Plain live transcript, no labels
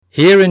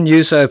Here in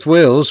New South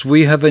Wales,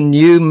 we have a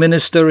new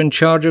minister in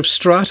charge of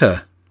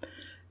strata.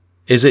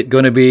 Is it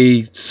going to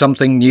be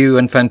something new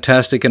and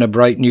fantastic and a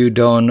bright new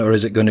dawn, or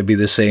is it going to be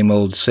the same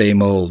old,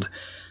 same old?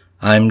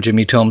 I'm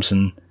Jimmy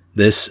Thompson.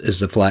 This is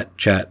the Flat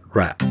Chat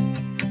Wrap.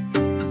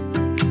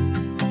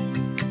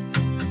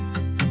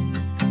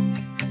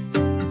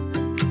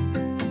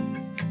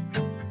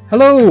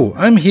 Hello,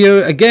 I'm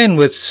here again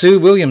with Sue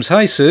Williams.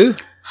 Hi, Sue.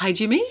 Hi,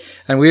 Jimmy.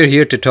 And we're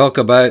here to talk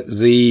about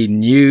the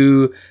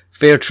new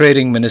Fair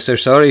Trading Minister.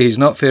 Sorry, he's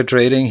not Fair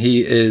Trading.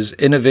 He is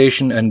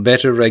Innovation and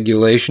Better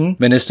Regulation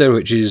Minister,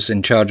 which is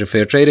in charge of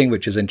fair trading,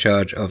 which is in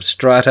charge of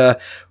strata.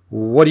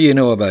 What do you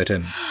know about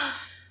him?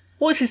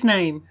 What's his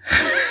name?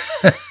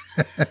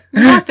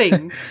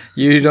 Nothing.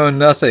 You know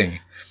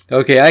nothing.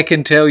 Okay, I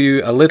can tell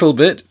you a little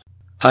bit.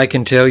 I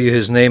can tell you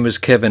his name is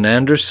Kevin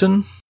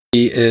Anderson.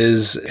 He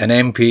is an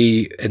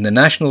MP in the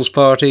Nationals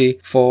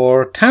Party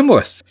for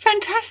Tamworth.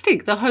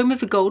 Fantastic. The home of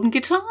the Golden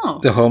Guitar.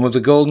 The home of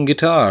the Golden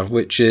Guitar,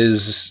 which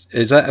is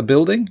that a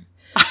building?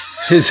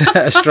 Is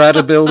that a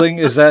strata building?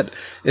 Is that?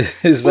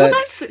 Well,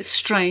 that's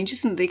strange,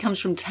 isn't it? It comes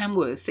from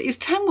Tamworth. Is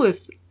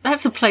Tamworth,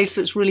 that's a place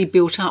that's really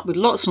built up with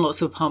lots and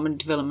lots of apartment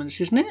developments,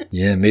 isn't it?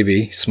 Yeah,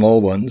 maybe.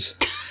 Small ones.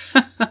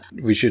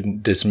 We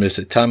shouldn't dismiss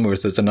it.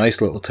 Tamworth is a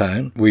nice little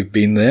town. We've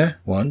been there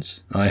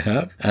once. I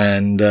have.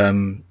 And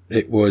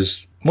it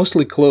was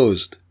mostly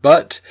closed.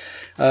 But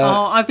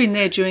I've been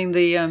there during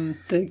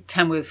the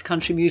Tamworth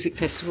Country Music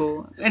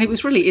Festival, and it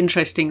was really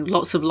interesting.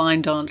 Lots of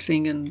line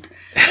dancing, and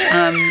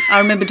I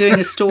remember doing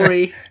a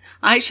story.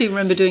 I actually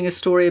remember doing a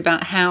story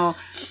about how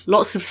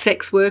lots of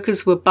sex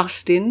workers were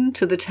bussed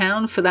into the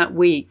town for that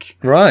week.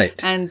 Right.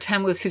 And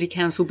Tamworth City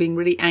Council being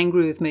really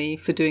angry with me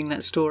for doing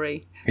that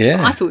story.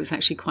 Yeah. I thought it was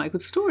actually quite a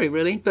good story,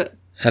 really. But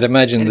I'd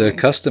imagine anyway. the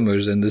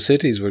customers in the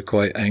cities were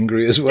quite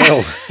angry as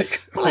well.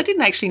 Well, I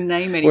didn't actually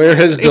name anyone. Where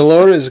has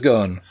Dolores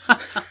gone?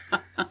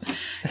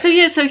 So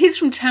he's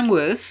from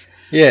Tamworth.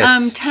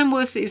 Yes.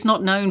 Tamworth is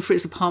not known for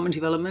its apartment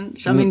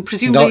developments. I mean,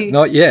 presumably...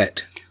 Not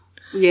yet.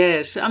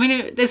 Yes. I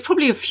mean, there's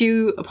probably a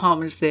few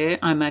apartments there,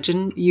 I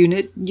imagine.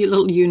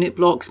 Little unit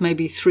blocks,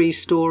 maybe 3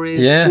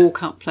 stories,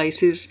 walk-up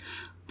places.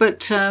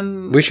 But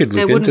we should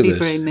look into this.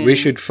 Very many. We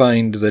should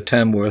find the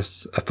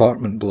Tamworth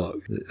apartment block.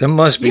 There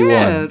must be one.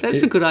 Yeah,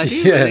 that's a good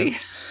idea, really.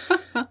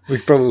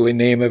 We'd probably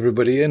name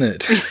everybody in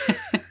it.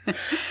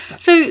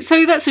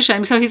 So that's a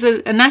shame. So he's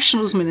a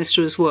Nationals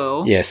minister as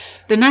well. Yes.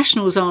 The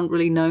Nationals aren't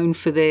really known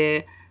for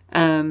their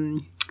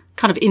kind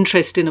of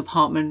interest in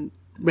apartment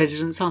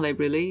residents, are they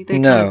really?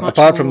 No,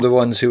 apart from the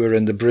ones who were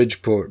in the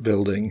Bridgeport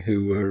building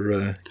who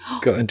were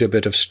got into a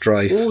bit of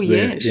strife. Oh,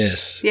 there.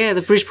 Yes. Yeah,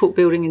 the Bridgeport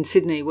building in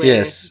Sydney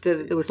where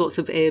there was lots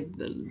of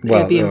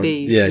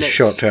Airbnb.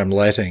 Short-term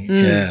letting.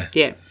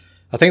 Yeah.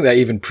 I think that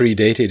even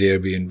predated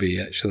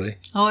Airbnb, actually.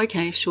 Oh,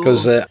 okay, sure.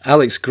 Because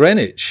Alex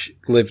Greenwich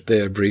lived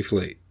there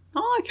briefly.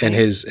 Oh, okay.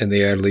 In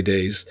the early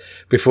days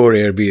before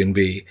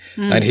Airbnb,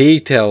 and he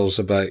tells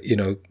about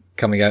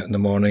coming out in the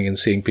morning and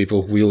seeing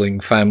people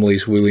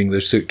families wheeling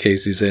their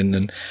suitcases in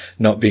and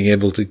not being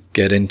able to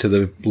get into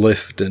the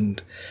lift and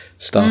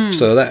stuff.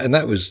 So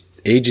that was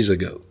ages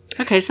ago.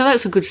 Okay, so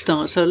that's a good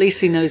start. So at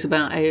least he knows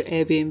about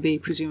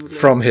Airbnb, presumably.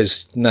 From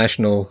his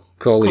national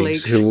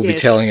colleagues who will be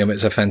telling him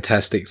it's a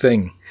fantastic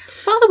thing.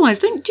 Well, otherwise,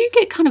 do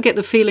you get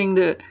the feeling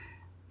that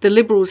the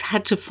Liberals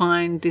had to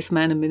find this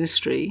man a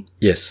ministry?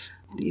 Yes.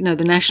 The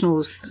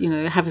Nationals,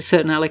 have a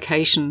certain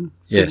allocation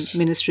for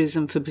ministries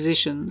and for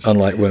positions.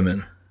 Unlike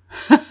women.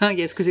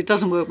 Yes, because it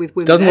doesn't work with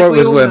women. Doesn't work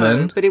with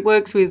women. But it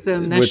works with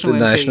national With the MPs.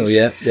 national,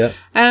 yeah.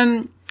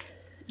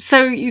 So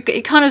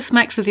it kind of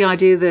smacks of the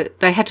idea that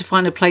they had to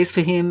find a place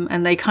for him,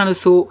 and they kind of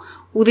thought,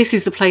 well, this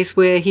is the place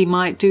where he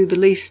might do the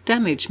least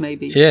damage,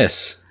 maybe.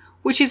 Yes.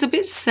 Which is a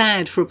bit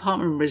sad for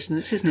apartment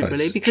residents, isn't it,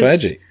 really? It's because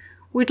tragic.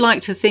 We'd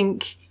like to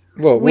think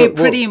we're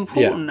pretty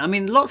important. Yeah. I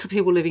mean, lots of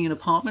people living in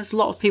apartments.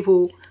 More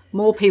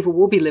people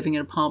will be living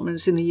in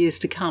apartments in the years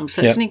to come.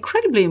 So it's an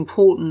incredibly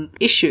important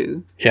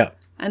issue. Yeah.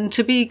 And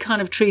to be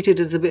kind of treated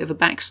as a bit of a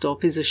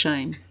backstop is a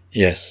shame.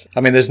 Yes.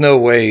 I mean, there's no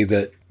way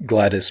that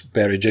Gladys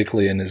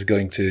Berejiklian is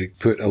going to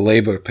put a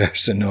Labour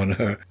person on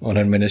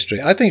her ministry.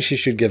 I think she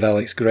should give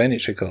Alex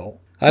Greenwich a call.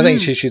 I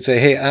think she should say,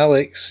 hey,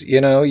 Alex,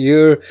 you are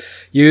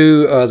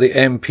the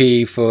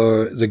MP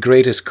for the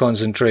greatest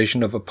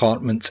concentration of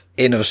apartments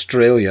in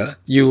Australia.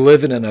 You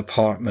live in an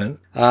apartment.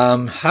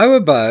 How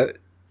about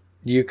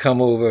you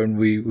come over and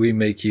we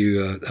make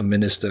you a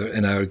minister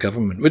in our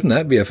government? Wouldn't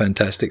that be a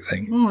fantastic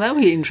thing? Oh, that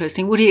would be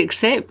interesting. Would he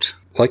accept?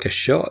 Like a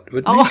shot,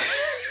 wouldn't he?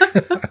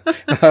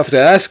 I have to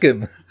ask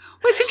him.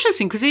 Well, it's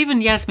interesting because even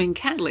Yasmin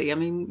Catley, I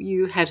mean,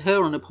 you had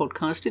her on a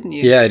podcast, didn't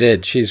you? Yeah, I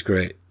did. She's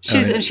great.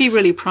 And she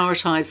really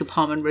prioritised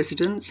apartment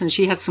residents, and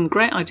she has some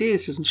great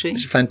ideas, doesn't she?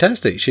 She's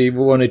fantastic. She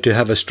wanted to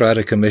have a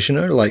strata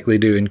commissioner like they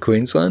do in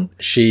Queensland.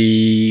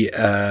 She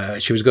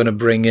was going to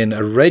bring in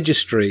a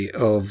registry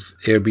of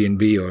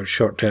Airbnb or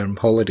short-term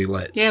holiday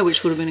lets. Yeah,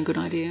 which would have been a good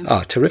idea.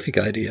 Terrific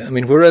idea. I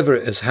mean, wherever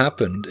it has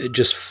happened, it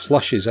just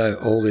flushes out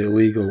all the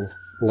illegal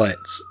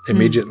lets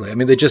immediately. I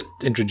mean, they just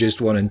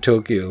introduced one in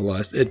Tokyo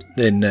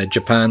in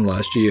Japan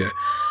last year.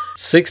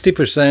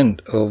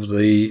 60% of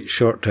the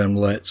short-term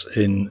lets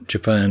in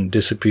Japan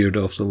disappeared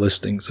off the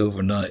listings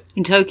overnight.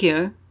 In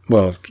Tokyo?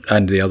 Well,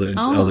 and the other and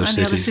cities.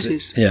 the other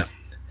cities. Yeah.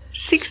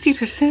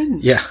 60%?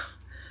 Yeah.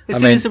 As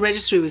soon as the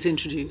registry was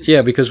introduced.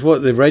 Yeah, because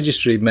what the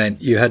registry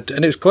meant, you had to,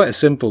 and it was quite a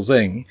simple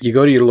thing. You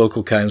go to your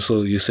local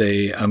council, you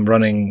say, I'm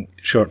running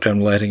short-term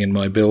letting in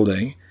my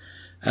building,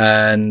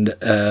 and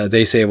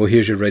they say, well,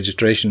 here's your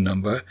registration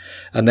number.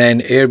 And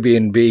then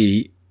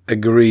Airbnb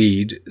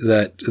agreed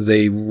that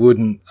they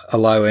wouldn't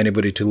allow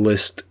anybody to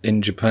list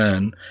in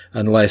Japan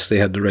unless they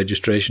had the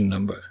registration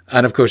number.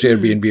 And of course,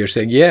 Airbnb are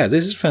saying, yeah,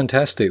 this is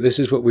fantastic. This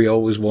is what we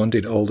always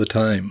wanted all the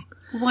time.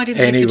 Why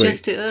didn't they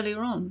suggest it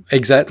earlier on?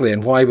 Exactly,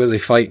 and why were they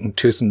fighting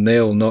tooth and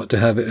nail not to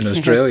have it in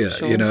Australia?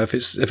 Sure. You know, if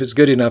it's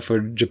good enough for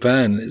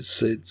Japan,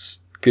 it's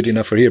good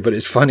enough for here. But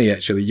it's funny,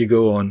 actually. You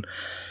go on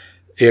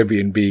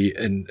Airbnb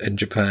in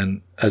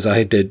Japan, as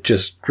I did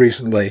just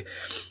recently,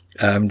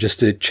 just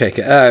to check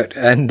it out,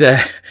 and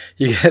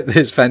you get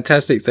this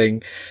fantastic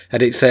thing,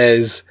 and it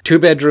says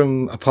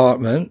 2-bedroom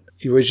apartment.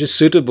 It was just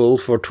suitable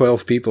for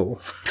 12 people.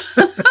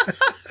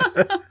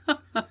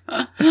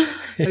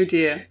 Oh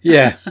dear.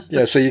 Yeah.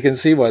 So you can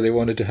see why they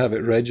wanted to have it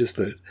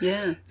registered.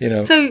 Yeah. You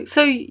know.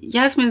 So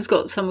Yasmin's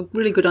got some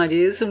really good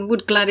ideas, and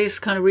would Gladys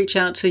kind of reach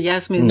out to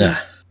Yasmin? Nah.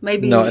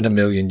 Maybe not in a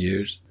million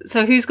years.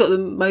 So who's got the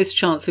most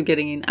chance of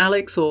getting in,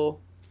 Alex or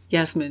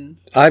Yasmin?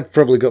 I've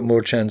probably got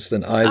more chance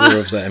than either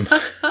of them.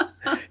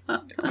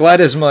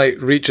 Gladys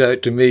might reach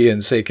out to me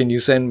and say, can you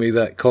send me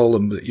that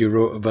column that you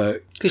wrote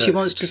about? Because she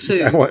wants to sue.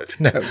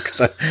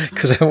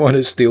 Because I want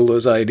to steal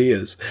those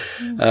ideas.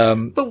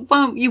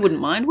 But you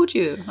wouldn't mind, would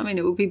you? I mean,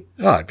 it would be...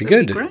 Oh, it'd be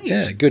good. Be great.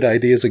 Yeah, good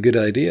idea is a good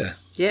idea.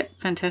 Yeah,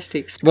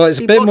 fantastic. Well, it's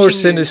a bit more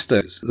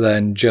sinister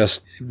than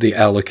just the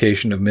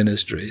allocation of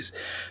ministries.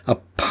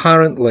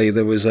 Apparently,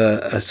 there was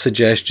a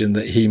suggestion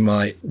that he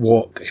might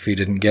walk if he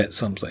didn't get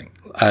something,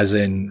 as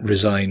in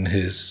resign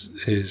his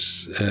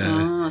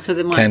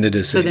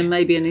candidacy. So then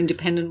maybe an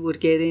independent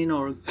would get in,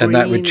 or a Green, and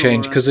that would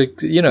change, because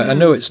I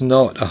know it's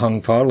not a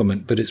hung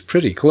parliament, but it's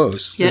pretty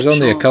close. Yep, There's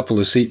only a couple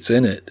of seats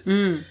in it,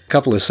 a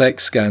couple of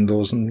sex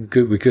scandals, and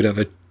we could have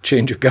a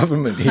change of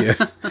government here.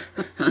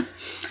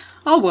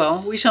 Oh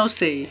well, we shall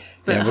see.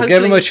 But yeah, we'll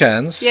give him a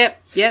chance. Yep.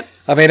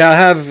 I mean,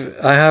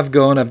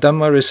 I've done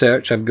my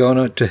research. I've gone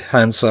out to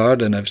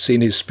Hansard and I've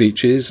seen his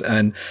speeches,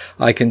 and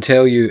I can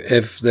tell you,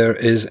 if there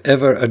is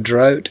ever a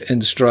drought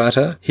in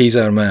Strata, he's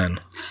our man.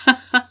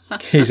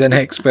 He's an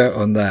expert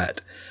on that.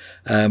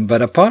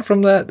 But apart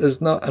from that, there's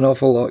not an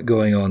awful lot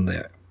going on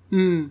there.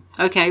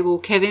 Okay, well,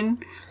 Kevin,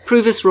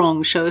 prove us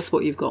wrong. Show us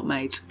what you've got,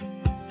 mate.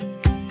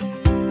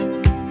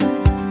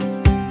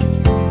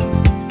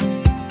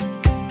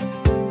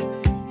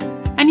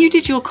 And you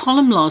did your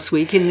column last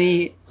week in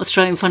the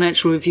Australian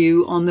Financial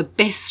Review on the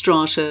best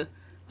strata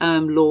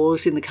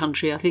laws in the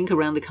country, I think,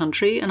 around the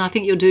country. And I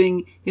think you're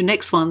doing your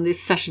next one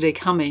this Saturday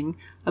coming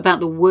about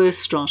the worst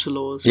strata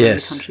laws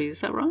around the country.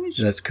 Is that right?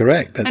 That's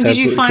correct. That's and did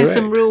you find correct.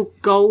 some real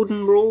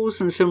golden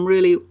rules and some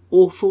really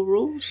awful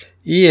rules?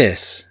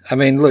 Yes. I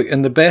mean, look,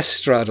 in the best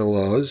strata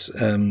laws,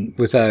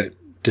 without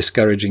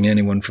discouraging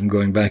anyone from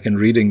going back and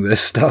reading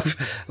this stuff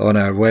on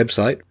our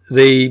website,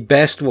 the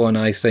best one,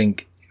 I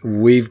think,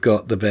 we've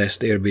got the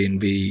best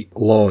Airbnb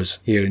laws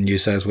here in New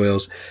South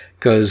Wales,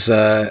 because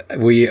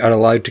we are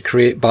allowed to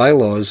create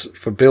bylaws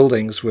for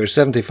buildings where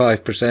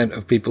 75%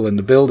 of people in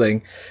the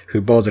building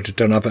who bother to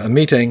turn up at a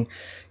meeting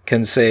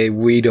can say,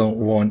 we don't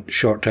want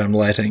short-term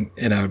letting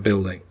in our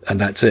building, and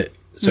that's it.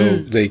 So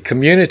the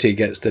community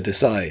gets to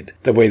decide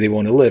the way they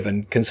want to live,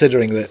 and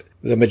considering that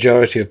the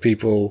majority of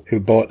people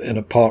who bought in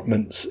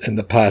apartments in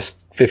the past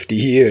 50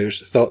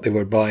 years thought they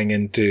were buying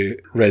into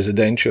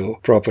residential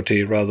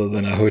property rather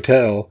than a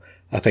hotel,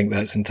 I think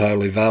that's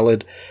entirely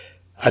valid.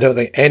 I don't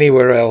think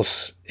anywhere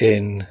else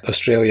in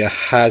Australia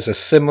has a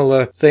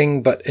similar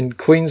thing, but in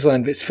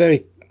Queensland it's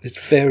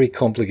very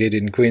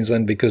complicated in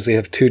Queensland, because they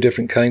have two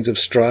different kinds of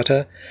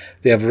strata.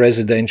 They have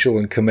residential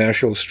and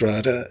commercial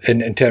strata,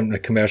 in terms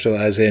of commercial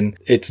as in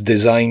it's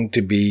designed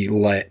to be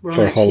let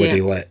for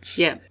holiday lets.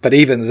 Yeah. But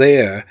even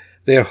there,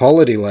 their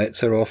holiday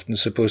lets are often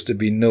supposed to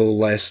be no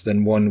less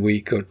than 1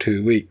 week or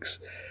 2 weeks.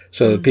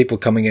 So the people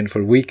coming in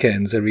for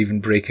weekends are even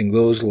breaking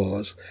those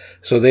laws.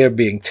 So they're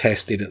being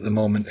tested at the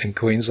moment in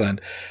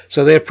Queensland.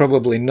 So they're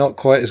probably not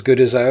quite as good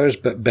as ours,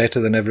 but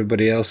better than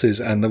everybody else's.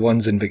 And the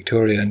ones in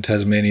Victoria and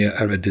Tasmania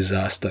are a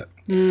disaster.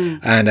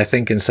 And I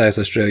think in South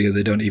Australia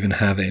they don't even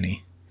have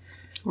any.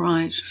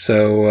 Right.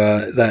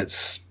 So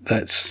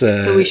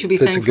so we should be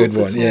thankful a good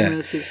for one. small Yeah.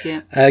 mercies,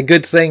 yeah. A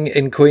good thing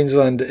in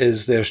Queensland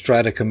is their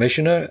strata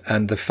commissioner,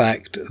 and the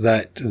fact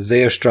that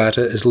their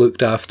strata is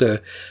looked after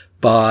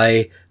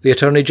by the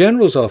Attorney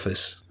General's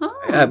office,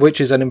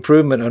 which is an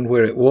improvement on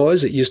where it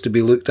was. It used to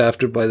be looked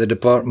after by the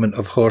Department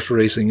of Horse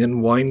Racing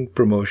and Wine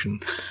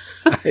Promotion.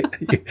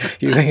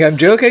 You think I'm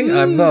joking?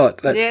 I'm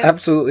not. That's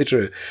absolutely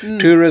true.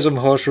 Tourism,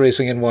 horse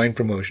racing and wine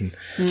promotion.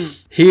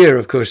 Here,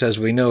 of course, as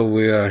we know,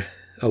 we are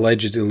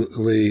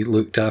allegedly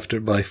looked after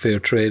by fair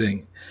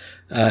trading.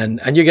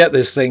 And you get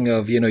this thing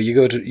of,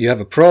 you have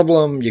a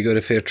problem, you go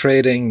to fair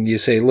trading, you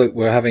say, look,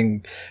 we're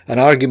having an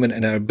argument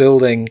in our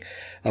building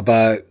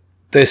about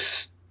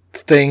this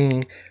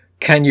thing.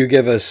 Can you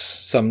give us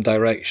some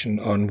direction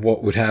on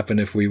what would happen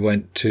if we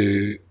went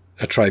to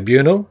a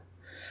tribunal?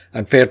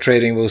 And fair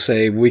trading will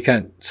say, we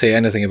can't say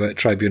anything about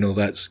tribunal,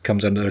 that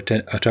comes under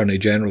the Attorney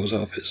General's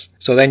office.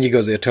 So then you go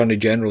to the Attorney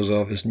General's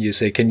office and you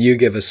say, can you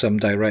give us some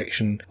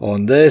direction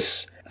on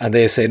this? And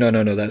they say,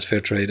 no, that's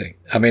fair trading.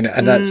 I mean,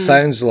 and that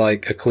sounds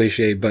like a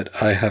cliche, but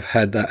I have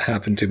had that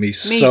happen to me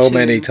so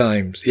many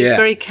times. It's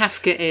very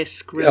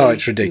Kafkaesque, really. Oh,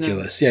 it's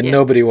ridiculous.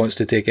 Nobody wants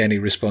to take any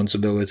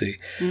responsibility.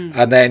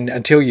 And then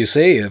until you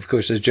say, of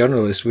course, as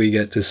journalists, we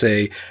get to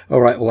say, all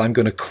right, well, I'm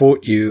going to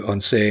quote you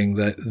on saying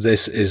that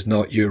this is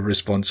not your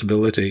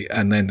responsibility.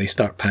 And then they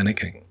start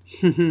panicking.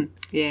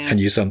 And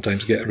you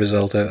sometimes get a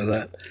result out of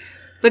that.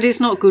 But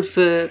it's not good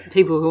for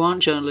people who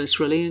aren't journalists,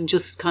 really, and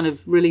just kind of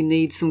really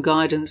need some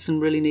guidance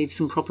and really need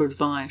some proper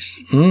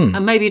advice.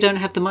 And maybe you don't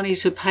have the money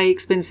to pay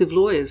expensive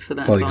lawyers for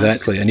that advice.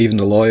 Exactly. And even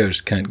the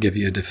lawyers can't give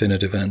you a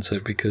definitive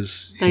answer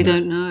because... They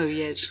don't know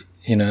yet.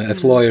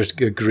 If lawyers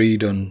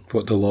agreed on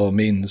what the law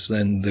means,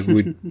 then they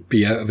would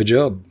be out of a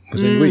job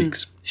within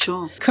weeks.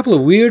 Sure. A couple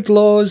of weird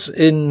laws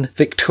in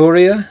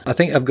Victoria. I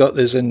think I've got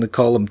this in the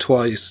column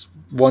twice.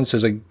 Once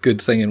is a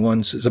good thing and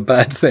once is a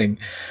bad thing.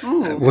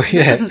 Oh, that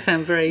doesn't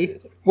sound very...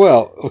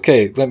 Well,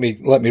 okay, let me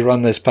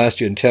run this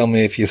past you and tell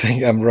me if you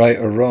think I'm right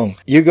or wrong.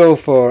 You go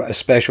for a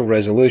special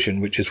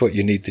resolution, which is what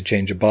you need to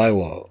change a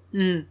bylaw.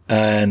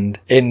 And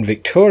in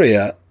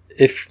Victoria,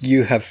 if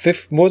you have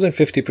more than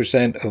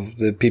 50% of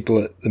the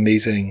people at the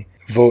meeting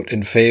vote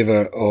in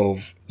favour of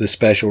the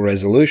special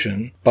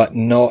resolution, but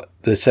not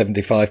the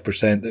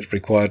 75% that's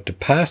required to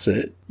pass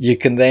it, you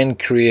can then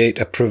create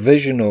a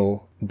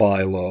provisional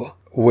bylaw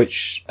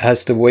which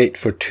has to wait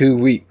for 2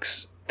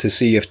 weeks to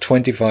see if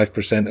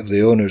 25% of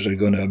the owners are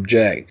going to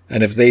object.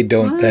 And if they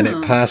don't, then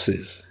it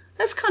passes.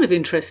 That's kind of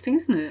interesting,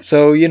 isn't it?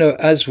 So,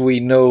 as we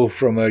know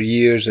from our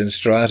years in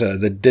Strata,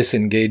 the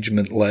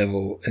disengagement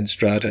level in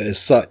Strata is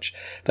such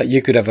that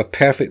you could have a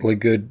perfectly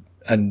good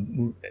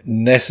and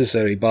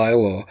necessary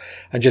bylaw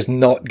and just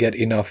not get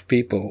enough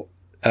people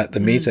at the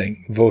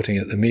meeting, voting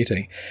at the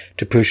meeting,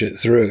 to push it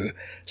through.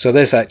 So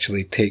this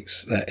actually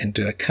takes that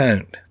into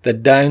account. The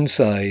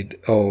downside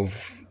of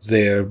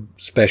their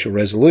special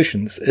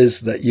resolutions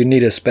is that you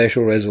need a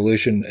special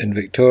resolution in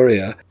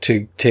Victoria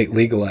to take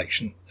legal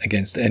action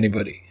against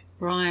anybody.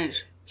 Right.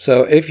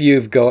 So if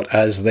you've got,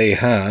 as they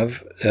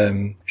have,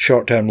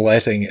 short-term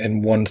letting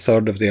in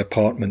 1/3 of the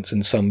apartments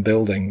in some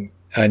building,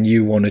 and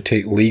you want to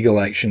take legal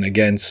action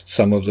against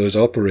some of those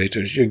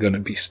operators, you're going to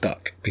be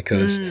stuck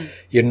because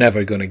you're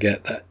never going to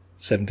get that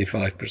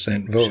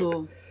 75% vote.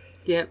 Sure.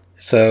 Yep.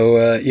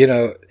 So,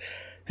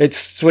 it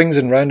swings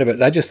and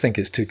roundabouts. I just think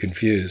it's too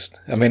confused.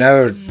 I mean,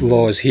 our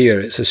laws here,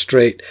 it's a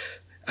straight...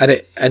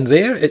 And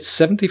there, it's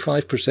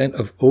 75%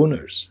 of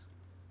owners,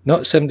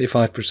 not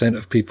 75%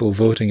 of people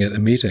voting at a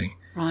meeting.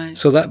 Right.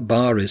 So that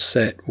bar is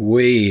set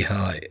way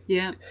high.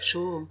 Yeah,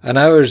 sure. And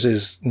ours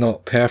is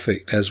not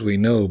perfect, as we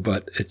know,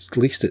 but at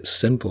least it's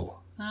simple.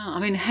 I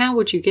mean, how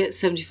would you get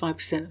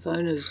 75% of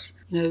owners,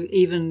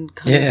 even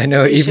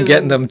even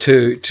getting them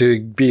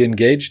to be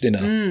engaged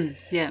enough.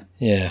 Yeah.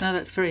 No,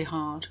 that's very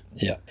hard.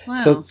 Yeah.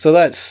 Wow. So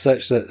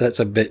that's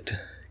a bit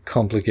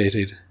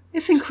complicated.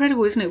 It's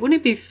incredible, isn't it?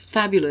 Wouldn't it be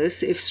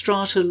fabulous if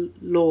strata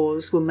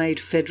laws were made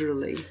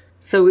federally?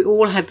 So we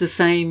all had the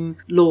same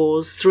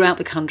laws throughout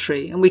the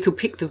country, and we could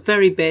pick the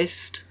very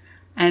best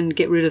and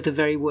get rid of the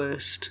very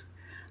worst.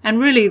 And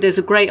really, there's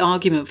a great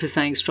argument for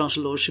saying strata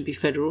laws should be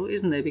federal,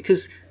 isn't there?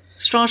 Because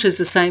strata is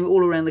the same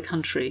all around the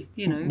country,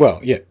 Well,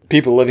 yeah,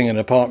 people living in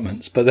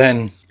apartments. But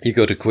then you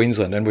go to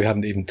Queensland, and we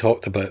haven't even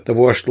talked about the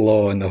worst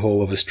law in the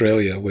whole of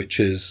Australia, which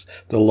is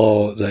the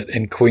law that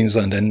in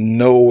Queensland and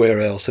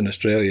nowhere else in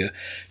Australia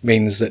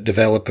means that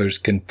developers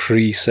can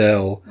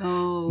pre-sell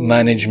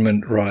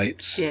management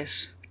rights.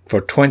 Yes. For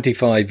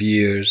 25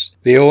 years.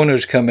 The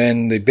owners come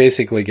in, they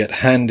basically get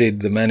handed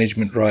the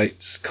management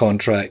rights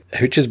contract,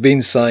 which has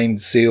been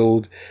signed,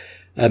 sealed,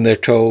 and they're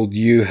told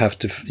you have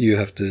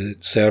to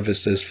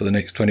service this for the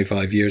next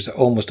 25 years.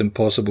 Almost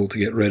impossible to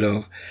get rid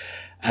of.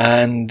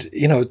 And,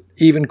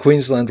 even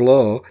Queensland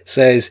law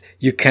says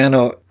you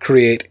cannot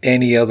create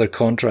any other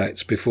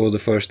contracts before the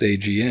first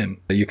AGM.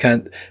 You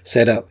can't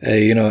set up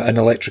an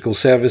electrical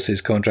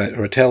services contract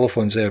or a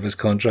telephone service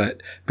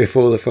contract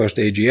before the first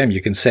AGM. You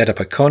can set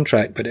up a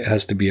contract, but it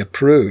has to be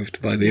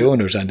approved by the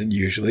owners, and it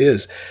usually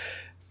is.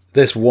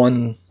 This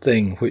one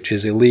thing, which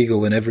is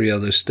illegal in every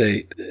other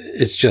state,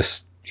 it's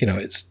just,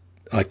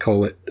 I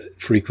call it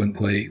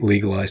frequently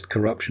legalized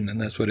corruption, and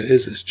that's what it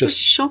is. It's just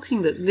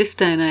shocking that this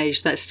day and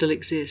age that still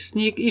exists.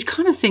 And you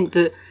kind of think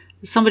that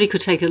somebody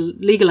could take a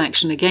legal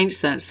action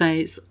against that,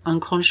 say it's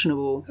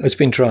unconscionable. It's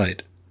been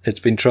tried. It's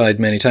been tried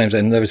many times,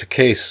 and there was a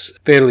case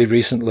fairly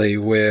recently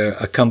where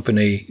a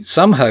company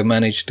somehow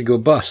managed to go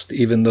bust,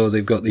 even though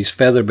they've got these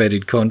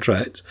feather-bedded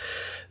contracts.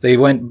 They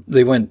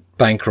went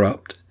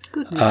bankrupt.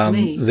 Goodness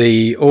me.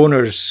 The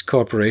owners'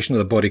 corporation, or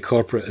the body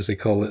corporate as they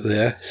call it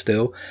there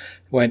still,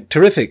 went,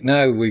 terrific,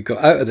 now we've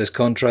got out of this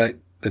contract,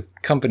 the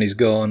company's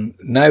gone,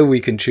 now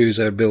we can choose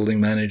our building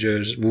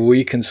managers,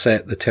 we can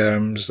set the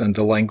terms and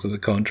the length of the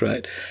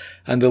contract.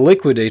 And the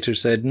liquidator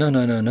said, no,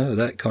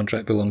 that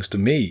contract belongs to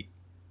me.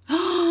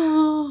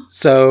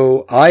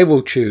 So I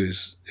will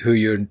choose who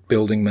your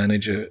building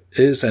manager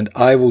is, and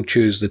I will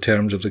choose the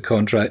terms of the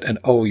contract, and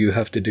all you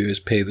have to do is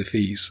pay the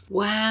fees.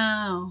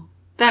 Wow.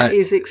 That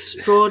is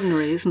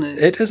extraordinary, isn't it?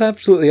 It is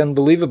absolutely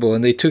unbelievable,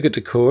 and they took it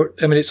to court.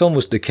 I mean, it's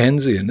almost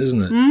Dickensian,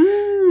 isn't it?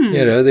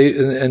 You know,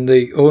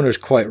 the owners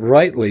quite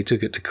rightly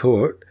took it to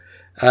court,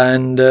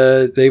 and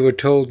they were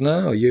told,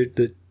 no,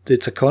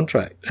 it's a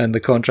contract, and the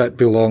contract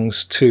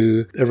belongs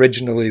to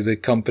originally the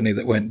company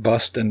that went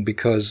bust, and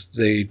because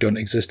they don't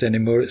exist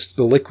anymore, it's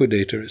the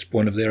liquidator. It's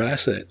one of their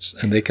assets,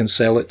 and they can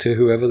sell it to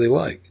whoever they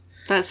like.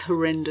 That's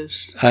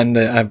horrendous. And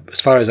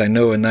as far as I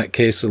know, in that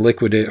case, the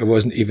liquidator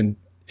wasn't even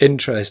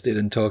interested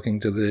in talking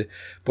to the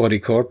body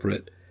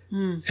corporate,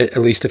 at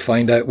least to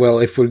find out, well,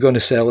 if we're going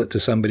to sell it to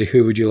somebody,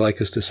 who would you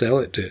like us to sell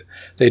it to?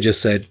 They just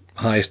said,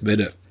 highest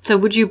bidder. So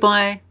would you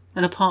buy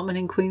an apartment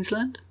in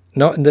Queensland?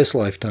 Not in this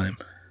lifetime.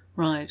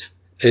 Right.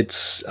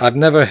 I've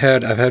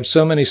heard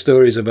so many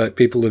stories about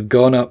people who've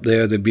gone up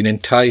there, they've been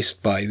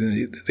enticed by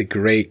the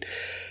great,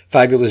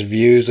 fabulous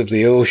views of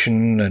the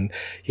ocean, and,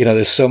 you know,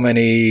 there's so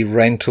many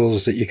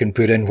rentals that you can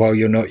put in while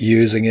you're not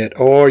using it,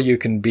 or you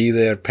can be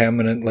there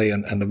permanently,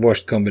 and the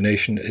worst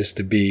combination is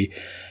to be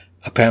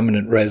a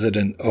permanent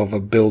resident of a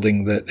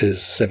building that is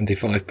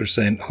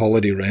 75%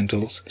 holiday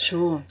rentals.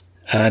 Sure.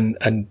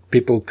 And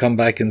people come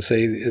back and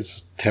say it's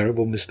a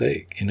terrible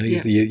mistake. You know,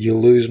 you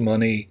lose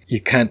money.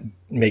 You can't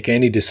make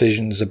any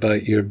decisions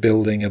about your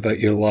building, about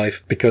your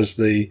life, because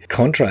the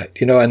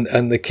contract, you know,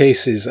 and the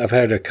cases, I've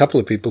heard a couple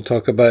of people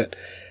talk about,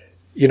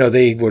 you know,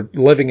 they were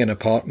living in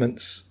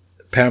apartments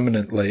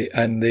permanently,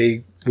 and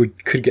they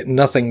could get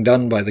nothing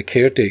done by the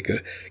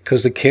caretaker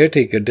because the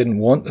caretaker didn't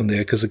want them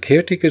there, because the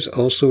caretakers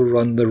also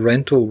run the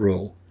rental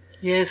roll.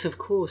 Yes, of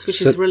course,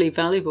 which is really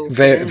valuable.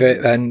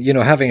 And, you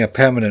know, having a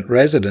permanent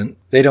resident,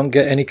 they don't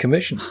get any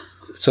commission.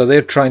 So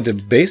they're trying to,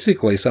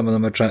 basically, some of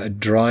them are trying to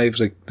drive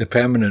the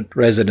permanent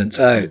residents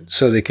out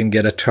so they can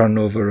get a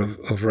turnover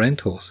of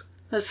rentals.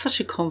 That's such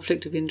a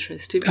conflict of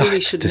interest. It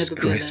really should never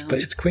be allowed. But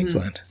it's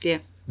Queensland. Yeah.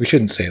 We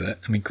shouldn't say that.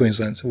 I mean,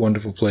 Queensland's a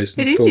wonderful place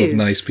and full of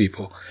nice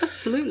people.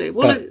 Absolutely.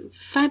 Well,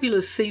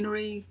 fabulous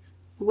scenery.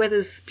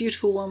 Weather's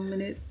beautiful one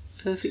minute,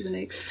 perfect the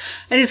next.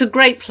 And it's a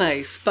great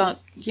place,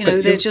 but, you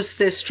know,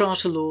 they're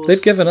strata laws.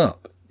 They've given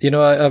up. You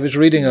know, I was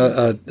reading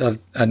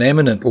an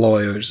eminent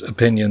lawyer's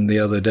opinion the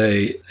other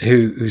day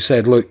who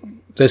said, look,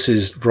 this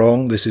is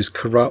wrong, this is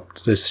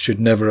corrupt, this should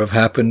never have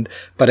happened,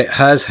 but it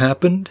has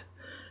happened,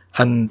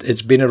 and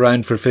it's been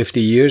around for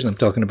 50 years, and I'm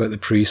talking about the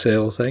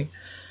pre-sale thing.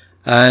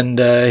 And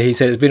he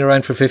said it's been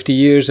around for 50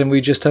 years and we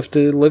just have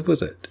to live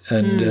with it.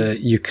 And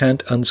you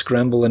can't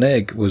unscramble an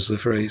egg, was the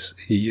phrase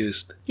he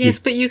used. Yes,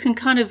 but you can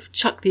kind of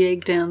chuck the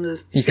egg down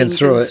the sink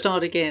and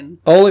start again.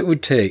 All it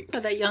would take.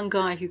 But that young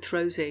guy who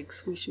throws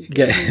eggs, we should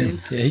get him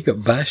in. Yeah, he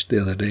got bashed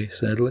the other day,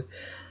 sadly.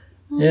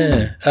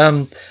 Yeah.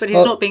 But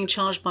he's not being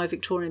charged by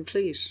Victorian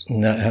police.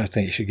 No, I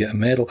think you should get a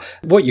medal.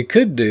 What you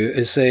could do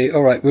is say,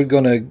 all right, we're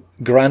going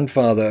to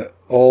grandfather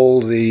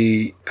all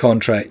the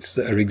contracts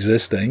that are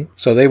existing,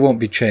 so they won't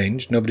be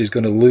changed. Nobody's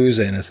going to lose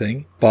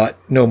anything, but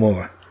no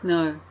more.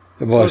 No.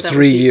 Well, a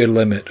 3-year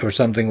limit or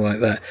something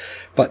like that.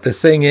 But the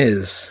thing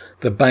is,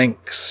 the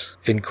banks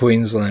in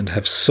Queensland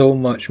have so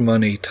much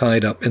money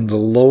tied up in the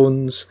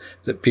loans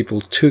that people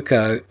took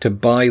out to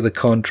buy the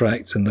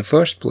contracts in the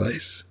first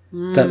place,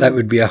 that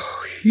would be a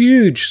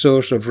huge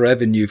source of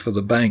revenue for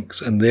the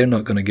banks, and they're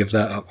not going to give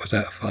that up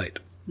without a fight.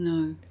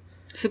 No.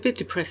 It's a bit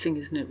depressing,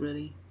 isn't it,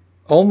 really?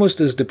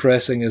 Almost as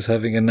depressing as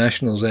having a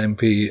Nationals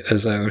MP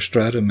as our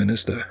Strata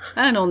Minister.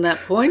 And on that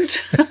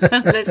point,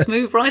 let's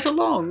move right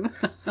along.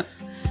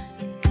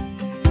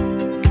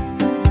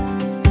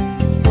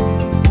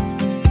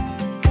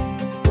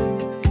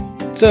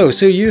 So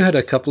you had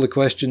a couple of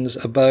questions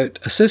about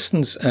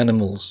assistance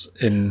animals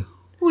in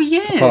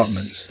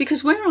apartments.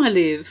 Because where I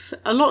live,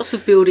 lots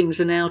of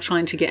buildings are now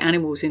trying to get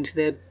animals into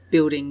their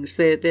buildings.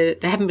 They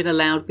haven't been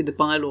allowed with the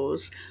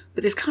bylaws,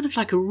 but there's kind of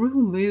like a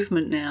real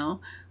movement now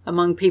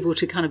among people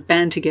to kind of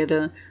band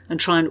together and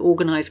try and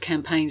organise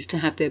campaigns to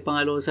have their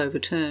bylaws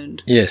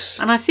overturned. Yes.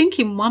 And I think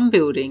in one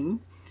building,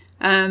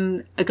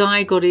 a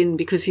guy got in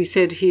because he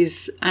said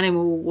his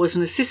animal was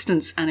an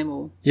assistance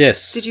animal.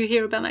 Yes. Did you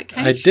hear about that case?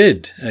 I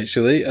did,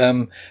 actually.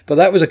 But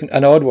that was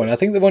an odd one. I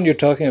think the one you're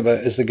talking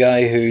about is the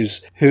guy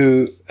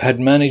who had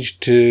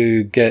managed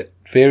to get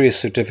various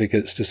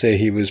certificates to say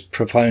he was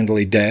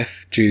profoundly deaf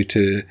due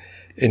to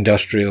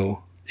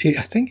industrial...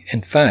 I think,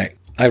 in fact,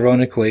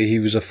 ironically, he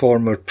was a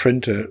former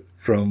printer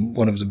from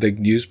one of the big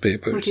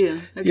newspapers. Oh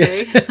dear,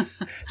 okay. Yes.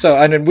 So,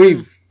 and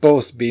we've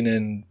both been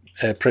in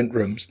print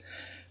rooms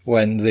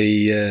when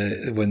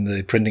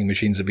the printing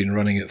machines have been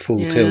running at full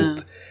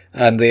tilt,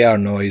 and they are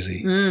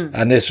noisy.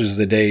 And this was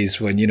the days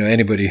when,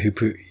 anybody who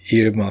put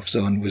earmuffs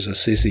on was a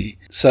sissy.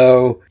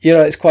 So,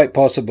 it's quite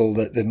possible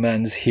that the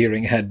man's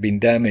hearing had been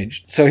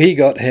damaged. So he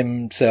got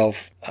himself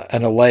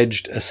an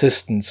alleged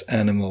assistance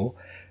animal,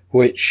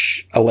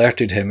 which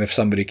alerted him if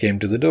somebody came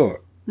to the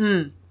door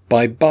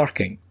by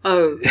barking.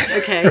 Oh,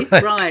 okay,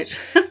 right.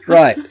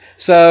 Right.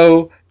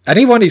 So, and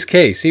he won his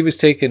case. He was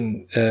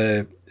taken,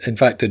 in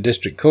fact, to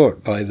district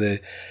court by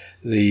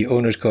the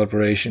Owners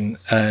Corporation,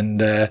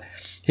 and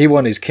he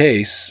won his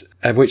case,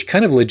 which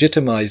kind of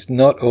legitimized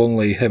not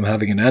only him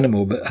having an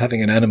animal, but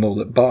having an animal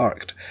that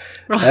barked.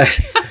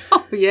 Right.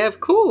 Oh, yeah, of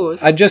course.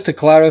 And just to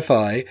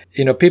clarify,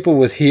 people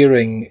with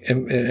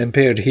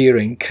impaired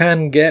hearing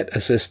can get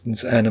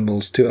assistance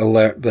animals to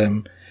alert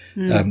them,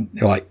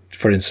 like,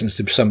 for instance,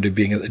 to somebody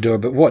being at the door.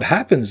 But what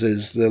happens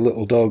is the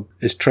little dog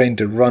is trained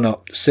to run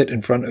up, sit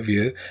in front of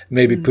you,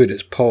 maybe put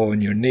its paw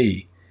on your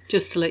knee.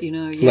 Just to let you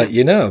know, yeah. Let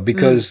you know,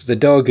 because the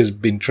dog has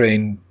been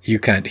trained, you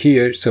can't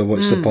hear, so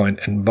what's the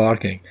point in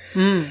barking?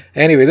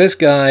 Anyway, this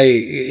guy,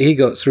 he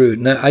got through.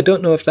 Now, I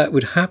don't know if that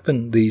would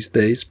happen these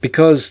days,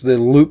 because the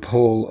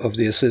loophole of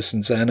the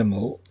assistance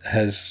animal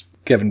has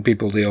given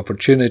people the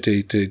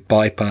opportunity to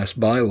bypass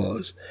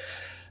bylaws.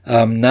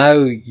 Now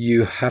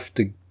you have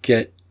to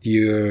get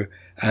your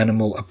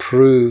animal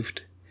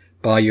approved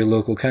by your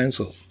local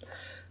council.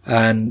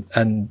 And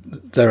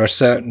there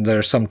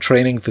are some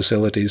training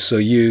facilities, so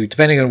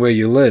depending on where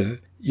you live,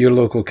 your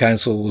local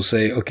council will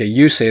say, okay,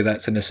 you say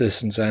that's an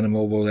assistance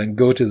animal, well then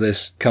go to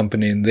this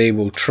company and they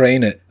will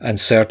train it and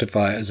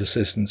certify it as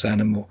assistance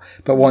animal.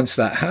 But once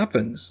that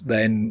happens,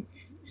 then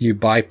you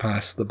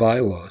bypass the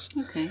bylaws.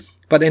 Okay.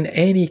 But in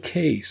any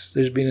case,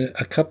 there's been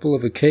a couple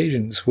of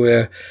occasions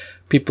where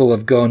people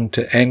have gone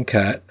to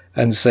NCAT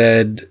and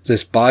said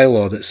this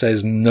bylaw that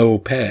says no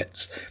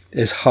pets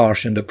is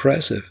harsh and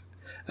oppressive.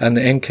 And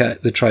the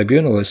NCAT, the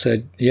tribunal, has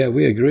said, yeah,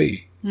 we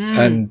agree,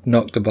 and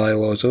knocked the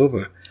bylaws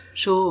over.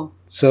 Sure.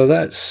 So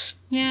that's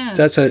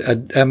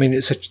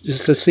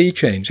it's a sea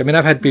change. I mean,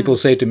 I've had people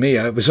say to me,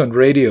 I was on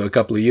radio a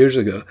couple of years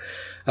ago,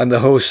 and the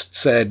host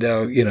said,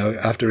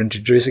 after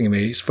introducing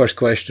me, his first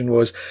question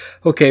was,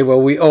 okay,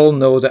 well, we all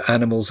know that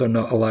animals are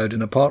not allowed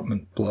in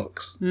apartment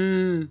blocks.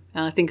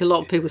 I think a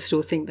lot of people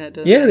still think that,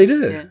 don't they? They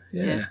do.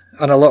 Yeah.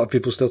 And a lot of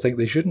people still think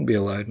they shouldn't be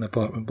allowed in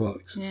apartment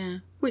blocks. Yeah.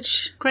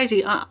 Which,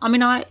 crazy.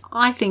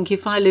 I think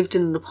if I lived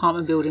in an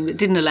apartment building that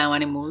didn't allow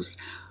animals,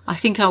 I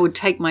think I would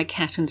take my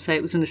cat and say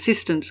it was an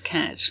assistance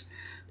cat.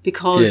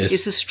 Because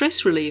it's a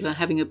stress reliever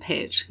having a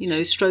pet.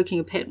 Stroking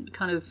a pet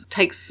kind of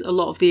takes a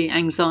lot of the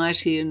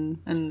anxiety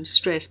and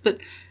stress. But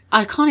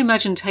I can't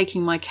imagine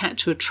taking my cat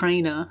to a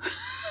trainer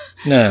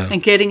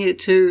and getting it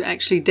to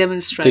actually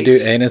demonstrate. To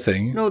do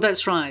anything. No,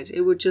 that's right.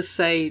 It would just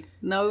say,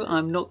 no,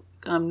 I'm not.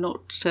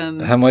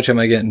 How much am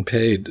I getting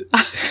paid?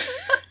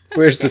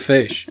 Where's the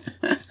fish?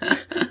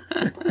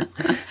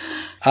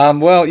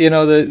 Well,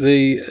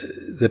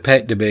 the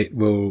pet debate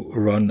will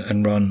run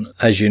and run.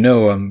 As you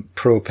know, I'm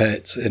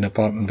pro-pets in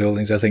apartment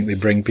buildings. I think they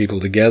bring people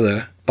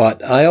together.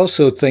 But I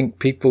also think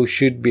people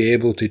should be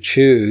able to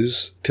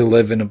choose to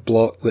live in a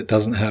block that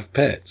doesn't have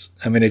pets.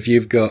 I mean, if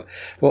you've got...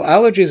 Well,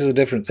 allergies is a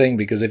different thing,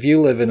 because if you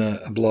live in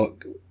a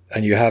block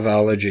and you have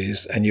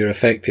allergies and you're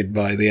affected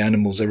by the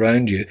animals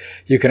around you,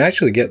 you can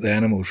actually get the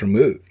animals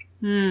removed.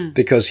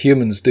 Because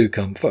humans do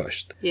come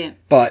first. Yeah.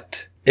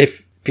 But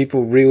if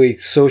people really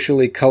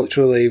socially,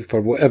 culturally,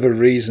 for whatever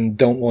reason,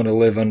 don't want to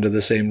live under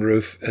the same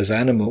roof as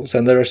animals,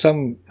 and there are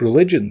some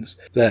religions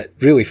that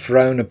really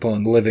frown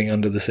upon living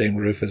under the same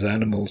roof as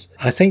animals,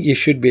 I think you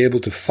should be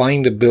able to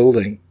find a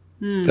building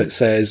that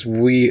says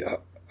we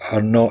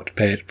are not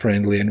pet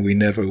friendly and we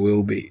never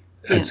will be,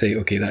 and say,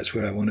 okay, that's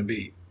where I want to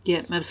be.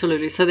 Yeah,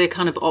 absolutely. So they're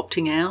kind of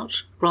opting out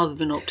rather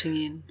than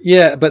opting in.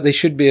 Yeah, but they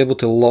should be able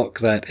to lock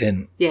that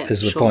in,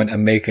 is the point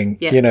I'm making.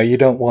 Yeah. You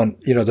don't want,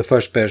 the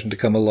first person to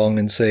come along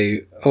and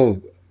say,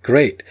 oh,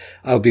 great,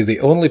 I'll be the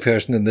only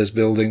person in this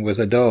building with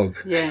a dog.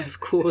 Yeah,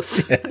 of course.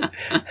 It'd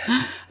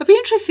be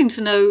interesting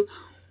to know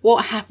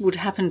what would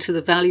happen to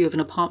the value of an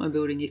apartment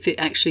building if it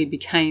actually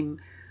became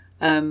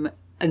a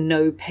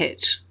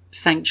no-pet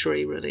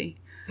sanctuary, really.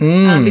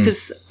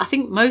 Because I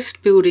think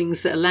most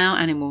buildings that allow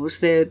animals,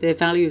 their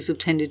values have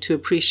tended to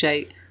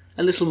appreciate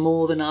a little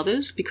more than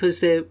others because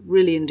they're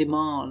really in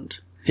demand.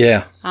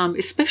 Yeah.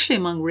 Especially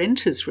among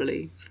renters,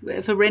 really.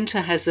 If a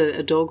renter has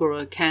a dog or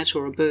a cat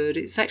or a bird,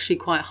 it's actually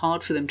quite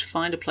hard for them to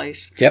find a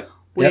place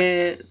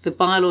where the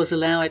bylaws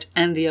allow it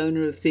and the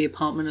owner of the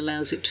apartment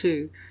allows it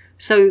too.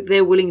 So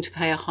they're willing to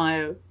pay a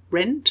higher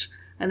rent,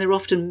 and they're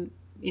often,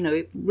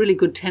 really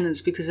good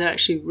tenants because they're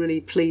actually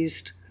really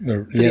pleased.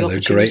 They're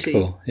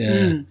grateful.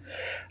 Yeah.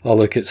 Oh,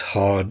 look, it's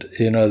hard.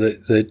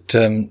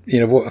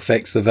 What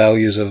affects the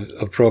values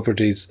of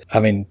properties. I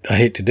mean, I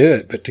hate to do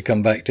it, but to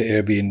come back to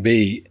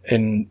Airbnb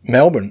in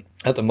Melbourne,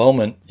 at the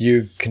moment,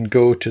 you can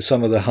go to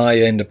some of the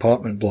high-end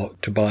apartment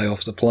block to buy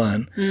off the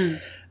plan.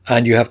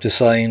 And you have to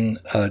sign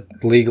a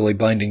legally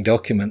binding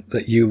document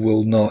that you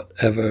will not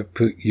ever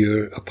put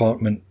your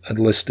apartment and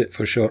list it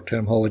for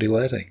short-term holiday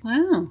letting.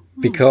 Wow,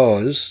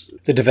 because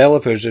the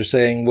developers are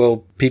saying,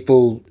 well,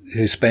 people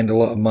who spend a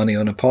lot of money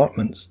on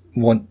apartments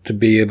want to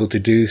be able to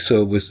do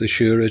so with the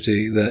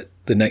surety that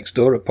the next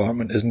door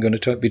apartment isn't going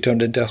to be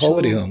turned into a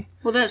holiday home.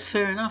 Well, that's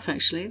fair enough,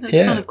 actually. That's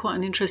kind of quite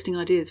an interesting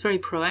idea. It's very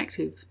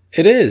proactive.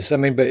 It is. I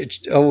mean, but it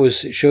always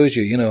shows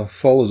you,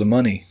 follow the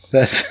money.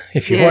 That's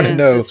if you want to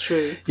know. That's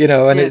true.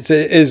 And it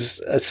is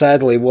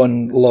sadly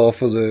one law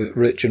for the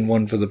rich and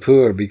one for the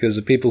poor, because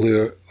the people who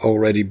are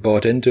already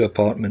bought into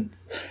apartments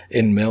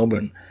in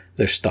Melbourne,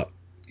 they're stuck.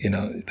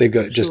 They've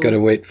got to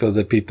wait for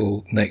the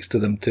people next to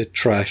them to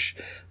trash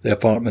the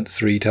apartment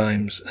 3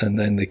 times, and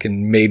then they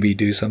can maybe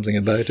do something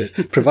about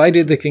it,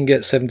 provided they can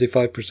get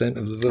 75%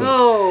 of the vote.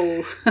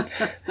 Oh.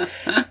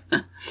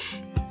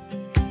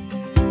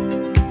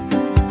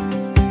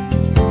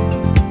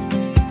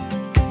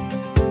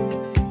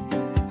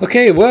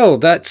 Okay, well,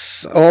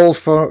 that's all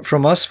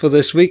from us for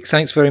this week.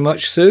 Thanks very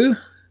much, Sue.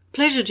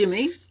 Pleasure,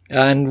 Jimmy.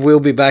 And we'll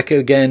be back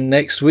again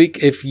next week.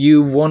 If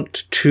you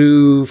want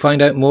to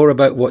find out more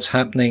about what's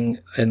happening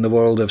in the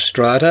world of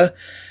strata,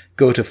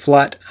 go to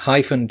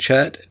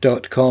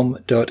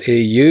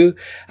flat-chat.com.au.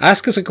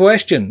 Ask us a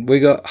question. We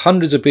got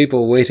hundreds of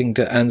people waiting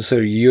to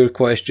answer your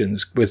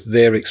questions with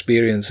their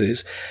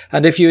experiences.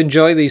 And if you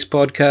enjoy these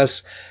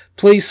podcasts,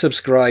 please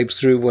subscribe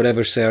through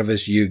whatever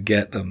service you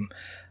get them.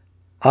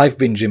 I've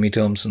been Jimmy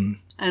Thompson.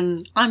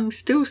 And I'm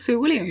still Sue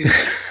Williams.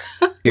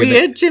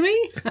 Weird,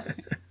 Jimmy.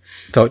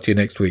 Talk to you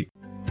next week.